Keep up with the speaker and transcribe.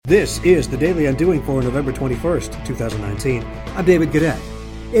This is the Daily Undoing for November 21st, 2019. I'm David Gadet.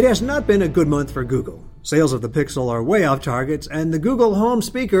 It has not been a good month for Google. Sales of the Pixel are way off targets, and the Google Home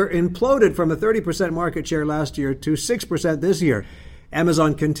speaker imploded from a 30% market share last year to 6% this year.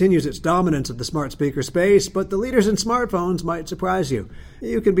 Amazon continues its dominance of the smart speaker space, but the leaders in smartphones might surprise you.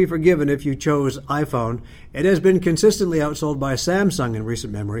 You can be forgiven if you chose iPhone. It has been consistently outsold by Samsung in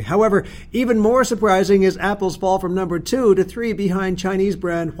recent memory. However, even more surprising is Apple's fall from number 2 to 3 behind Chinese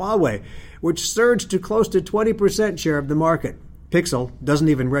brand Huawei, which surged to close to 20% share of the market. Pixel doesn't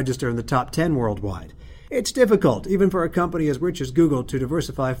even register in the top 10 worldwide. It's difficult, even for a company as rich as Google, to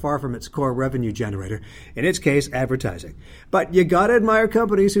diversify far from its core revenue generator, in its case, advertising. But you gotta admire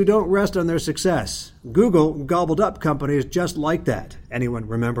companies who don't rest on their success. Google gobbled up companies just like that. Anyone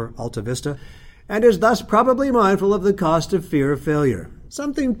remember Alta Vista? And is thus probably mindful of the cost of fear of failure.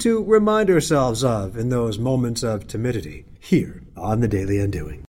 Something to remind ourselves of in those moments of timidity, here on the Daily Undoing.